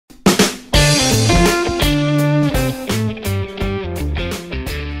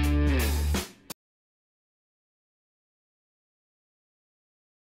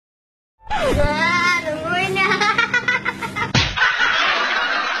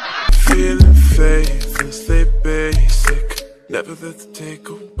Feeling faithless, they basic. Never let the take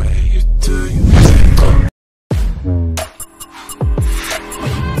away you do you think.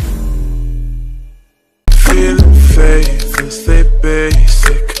 Feeling faithless, they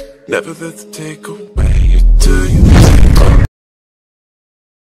basic. Never let the take away you do you think.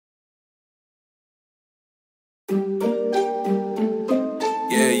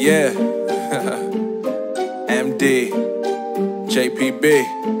 Yeah, MD, JPB,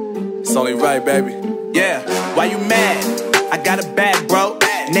 it's only right, baby. Yeah, why you mad? I got a bag, bro.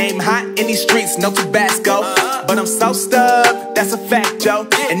 Name hot in these streets, no Tabasco. But I'm so stubbed, that's a fact, yo.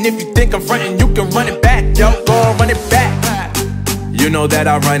 And if you think I'm frontin', you can run it back, yo. Go on, run it back. You know that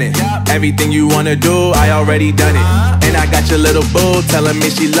I run it. Everything you wanna do, I already done it. And I got your little boo telling me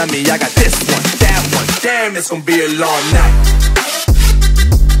she love me. I got this one, that one. Damn, it's gonna be a long night.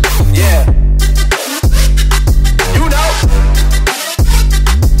 Yeah. You know.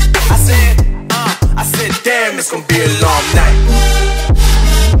 I said, damn, it's gonna be a long night.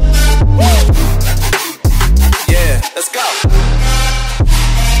 Yeah, let's go.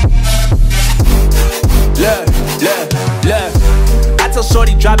 Look. I told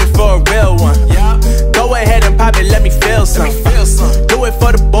shorty drop it for a real one. Yeah. Go ahead and pop it, let me feel some. Do it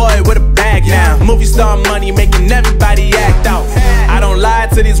for the boy with a bag now. Movie star money making everybody act out. I don't lie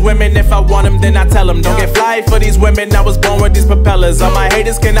to these women, if I want them then I tell them. Don't get fly for these women, I was born with these propellers. All my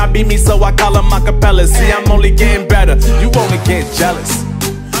haters cannot beat me, so I call them acapellas. See, I'm only getting better, you only get jealous.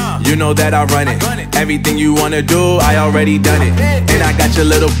 You know that I run it. Everything you wanna do, I already done it. And I got your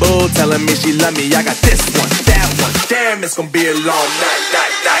little boo telling me she love me. I got this one, that one. Damn, it's gonna be a long night.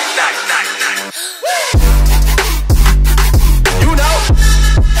 You know,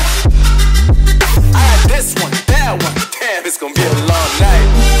 I got this one, that one. Damn, it's gonna be a long night.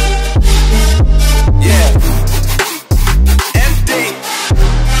 Yeah. MD,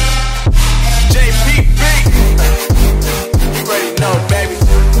 JPB. You already know, baby.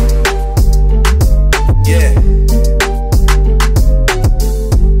 Yeah.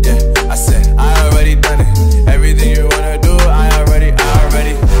 Yeah, I said I already done it. Everything you wanna do, I already.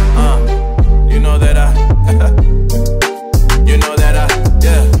 You know that you know that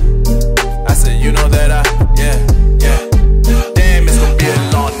yeah. I said you know that yeah. Damn, it's gonna be a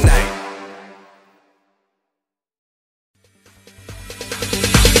long night.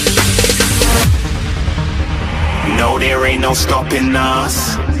 No, there ain't no stopping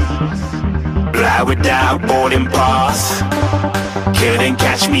us. Fly without boarding pass. Couldn't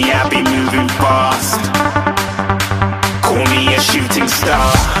catch me, I be moving fast. Call me a shooting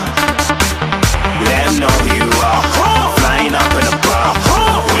star. Let them know who you are. Flying up in a bar.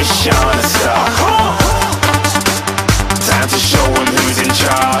 Wish on a star. Time to show them who's in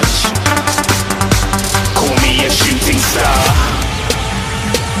charge. Call me a shooting star.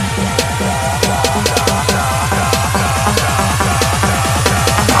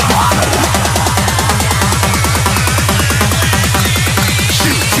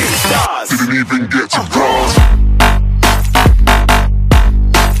 Didn't even get to cross.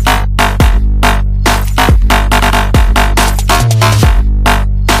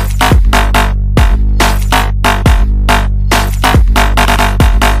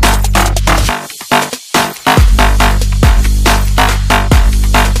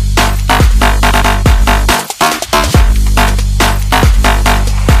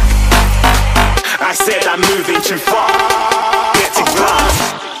 I said I'm moving too far. Get to glass.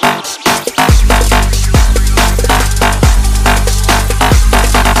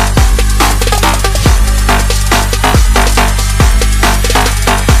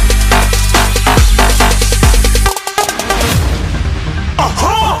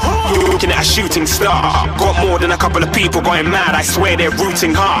 A shooting star. Got more than a couple of people going mad, I swear they're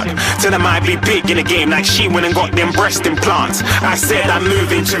rooting hard. Tell them I be big in the game like she went and got them breast implants. I said I'm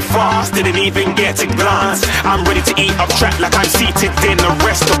moving too fast, didn't even get to glance. I'm ready to eat up track like I'm seated in a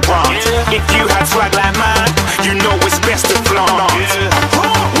restaurant. If you had swag like mine, you know it's best to flaunt.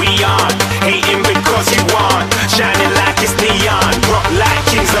 We aren't hating because you aren't shining like it's neon, rock like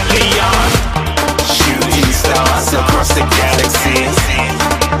kings of Leon. Shooting stars across the galaxy.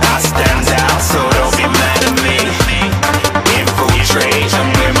 I stand out, so don't be mad at me. Infiltrate,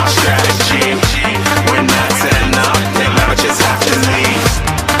 I'm with my strategy. When I turn up, then I just have to leave.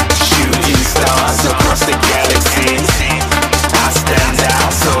 Shooting stars across the galaxy. I stand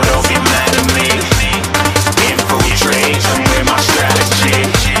out, so don't be mad at me. Infiltrate, I'm with my strategy.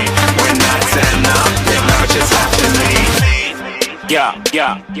 When I turn up, then I just have to leave. Yeah,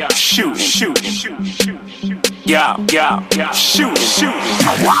 shooting. Yeah, shooting. Yeah, shooting.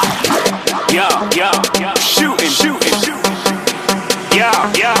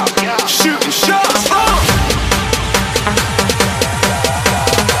 Yeah, shooting stars.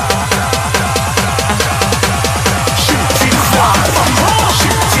 Shooting stars.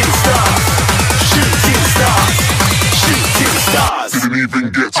 Shooting stars. Shooting stars. Shooting stars. Didn't even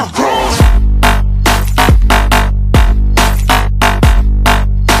get to cross.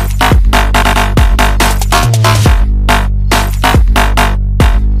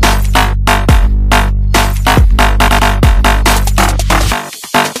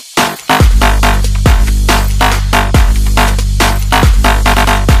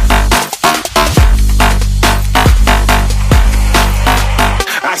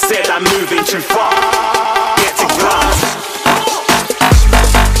 I said I'm moving too far. Get to glass.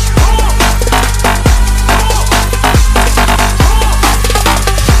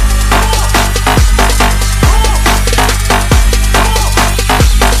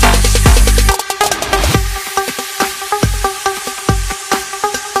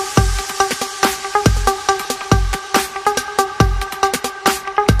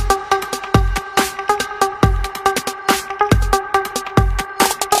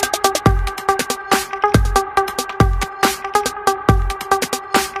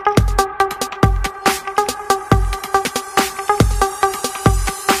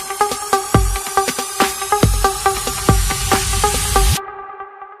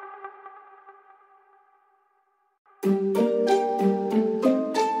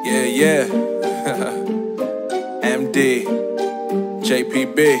 Yeah, MD,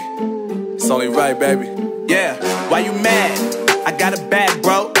 JPB, it's only right, baby. Yeah, why you mad? I got a bag,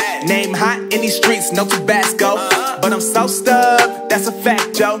 bro. Name hot in these streets, no Tabasco. But I'm so stubbed, that's a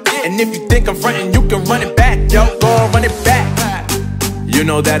fact, yo. And if you think I'm frontin', you can run it back, yo. Go on, run it back. You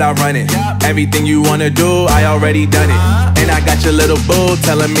know that I run it. Everything you wanna do, I already done it. And I got your little boo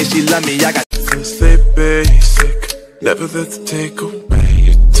telling me she love me. I got Stay basic, never let the take away.